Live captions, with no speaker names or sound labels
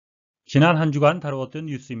지난 한 주간 다루었던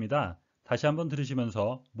뉴스입니다. 다시 한번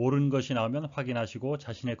들으시면서 모르는 것이 나오면 확인하시고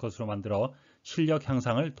자신의 것으로 만들어 실력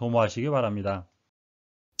향상을 도모하시기 바랍니다.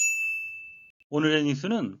 오늘의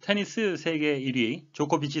뉴스는 테니스 세계 1위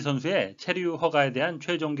조코비치 선수의 체류 허가에 대한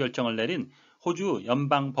최종 결정을 내린 호주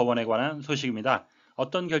연방법원에 관한 소식입니다.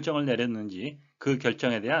 어떤 결정을 내렸는지, 그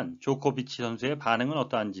결정에 대한 조코비치 선수의 반응은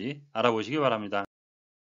어떠한지 알아보시기 바랍니다.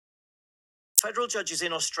 Federal judges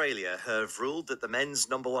in Australia have ruled that the men's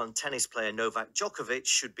number one tennis player Novak Djokovic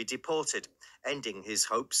should be deported, ending his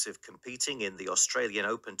hopes of competing in the Australian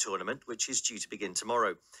Open tournament, which is due to begin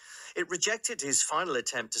tomorrow. It rejected his final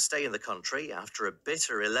attempt to stay in the country after a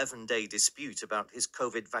bitter 11-day dispute about his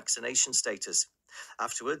COVID vaccination status.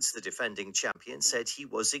 Afterwards, the defending champion said he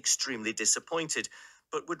was extremely disappointed,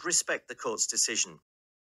 but would respect the court's decision.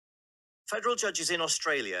 Federal judges in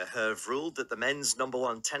Australia have ruled that the men's number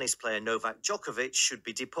one tennis player Novak Djokovic should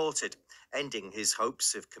be deported, ending his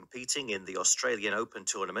hopes of competing in the Australian Open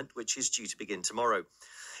tournament, which is due to begin tomorrow.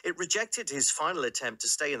 It rejected his final attempt to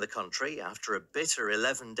stay in the country after a bitter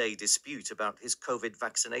 11-day dispute about his COVID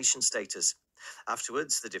vaccination status.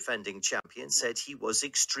 Afterwards, the defending champion said he was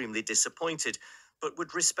extremely disappointed, but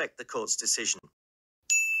would respect the court's decision.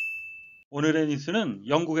 오늘의 뉴스는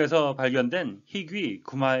영국에서 발견된 희귀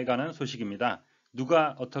금화에 관한 소식입니다.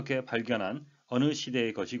 누가 어떻게 발견한 어느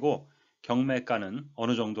시대의 것이고 경매가는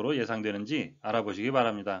어느 정도로 예상되는지 알아보시기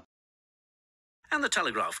바랍니다. And the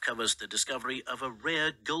Telegraph covers the discovery of a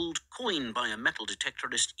rare gold coin by a metal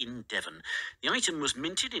detectorist in Devon. The item was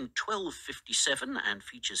minted in 1257 and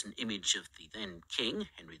features an image of the then king,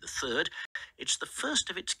 Henry III. It's the first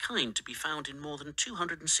of its kind to be found in more than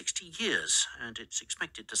 260 years, and it's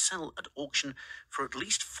expected to sell at auction for at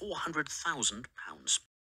least £400,000.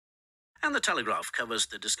 And the Telegraph covers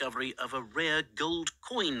the discovery of a rare gold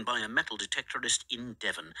coin by a metal detectorist in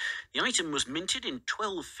Devon. The item was minted in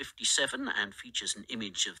 1257 and features an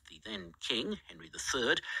image of the then king, Henry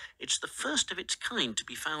III. It's the first of its kind to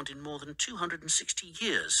be found in more than 260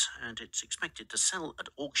 years, and it's expected to sell at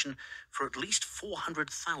auction for at least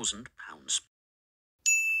 £400,000.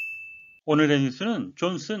 오늘의 뉴스는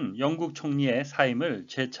존슨 영국 총리의 사임을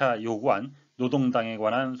재차 요구한 노동당에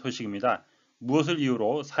관한 소식입니다. 무엇을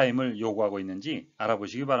이유로 사임을 요구하고 있는지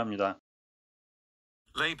알아보시기 바랍니다.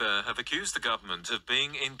 Labour have accused the government of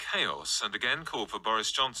being in chaos and again called for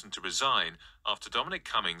Boris Johnson to resign after Dominic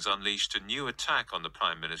Cummings unleashed a new attack on the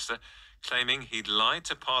Prime Minister, claiming he'd lied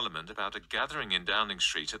to Parliament about a gathering in Downing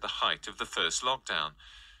Street at the height of the first lockdown.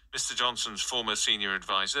 Mr Johnson's former senior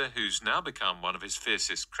adviser, who's now become one of his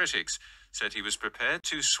fiercest critics, said he was prepared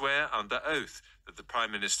to swear under oath that the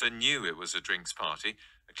Prime Minister knew it was a drinks party,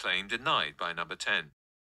 a claim denied by Number 10.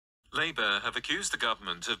 Labour have accused the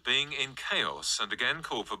government of being in chaos and again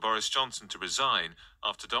called for Boris Johnson to resign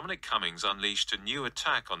after Dominic Cummings unleashed a new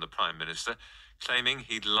attack on the Prime Minister, claiming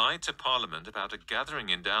he'd lied to Parliament about a gathering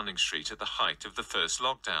in Downing Street at the height of the first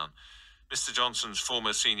lockdown. Mr Johnson's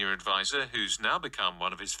former senior adviser, who's now become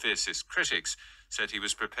one of his fiercest critics, said he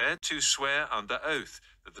was prepared to swear under oath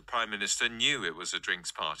that the Prime Minister knew it was a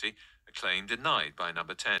drinks party, a claim denied by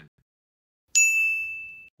Number 10.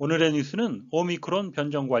 오늘의 뉴스는 오미크론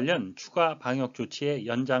변종 관련 추가 방역 조치의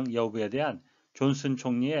연장 여부에 대한 존슨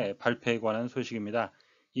총리의 발표에 관한 소식입니다.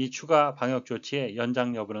 이 추가 방역 조치의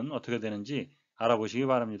연장 여부는 어떻게 되는지 알아보시기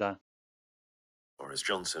바랍니다. Boris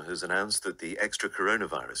Johnson has announced that the extra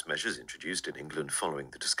coronavirus measures introduced in England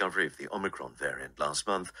following the discovery of the Omicron variant last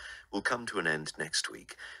month will come to an end next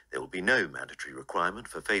week. There will be no mandatory requirement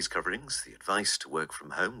for face coverings, the advice to work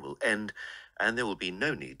from home will end, and there will be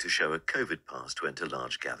no need to show a COVID pass to enter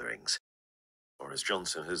large gatherings. Boris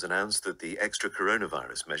Johnson has announced that the extra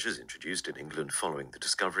coronavirus measures introduced in England following the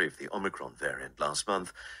discovery of the Omicron variant last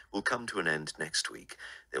month will come to an end next week.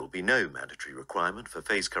 There will be no mandatory requirement for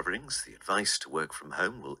face coverings, the advice to work from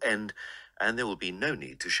home will end, and there will be no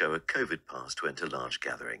need to show a COVID pass to enter large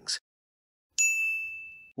gatherings.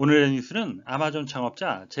 오늘의 뉴스는 아마존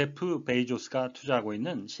창업자 제프 베이조스가 투자하고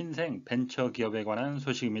있는 신생 벤처 기업에 관한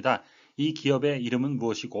소식입니다. 이 기업의 이름은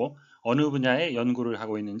무엇이고 어느 분야의 연구를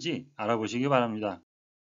하고 있는지 알아보시기 바랍니다.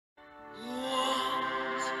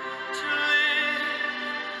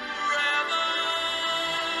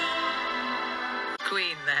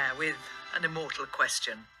 Queen there with an immortal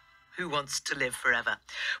question. Who wants to live forever?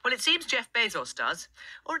 Well, it seems Jeff Bezos does,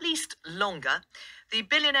 or at least longer. The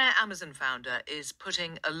billionaire Amazon founder is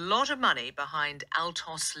putting a lot of money behind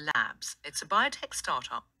Altos Labs. It's a biotech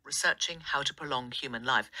startup researching how to prolong human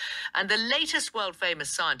life. And the latest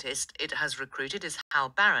world-famous scientist it has recruited is Hal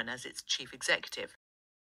Barron as its chief executive.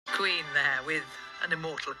 Queen there with an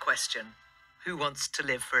immortal question. Who wants to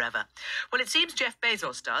live forever? Well, it seems Jeff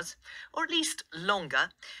Bezos does, or at least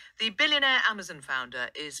longer. The billionaire Amazon founder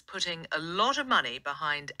is putting a lot of money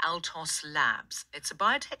behind Altos Labs. It's a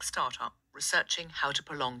biotech startup researching how to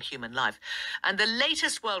prolong human life. And the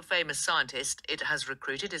latest world-famous scientist it has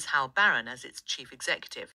recruited is Hal Barron as its chief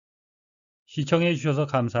executive. 시청해 주셔서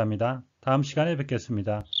감사합니다. 다음 시간에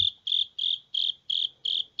뵙겠습니다.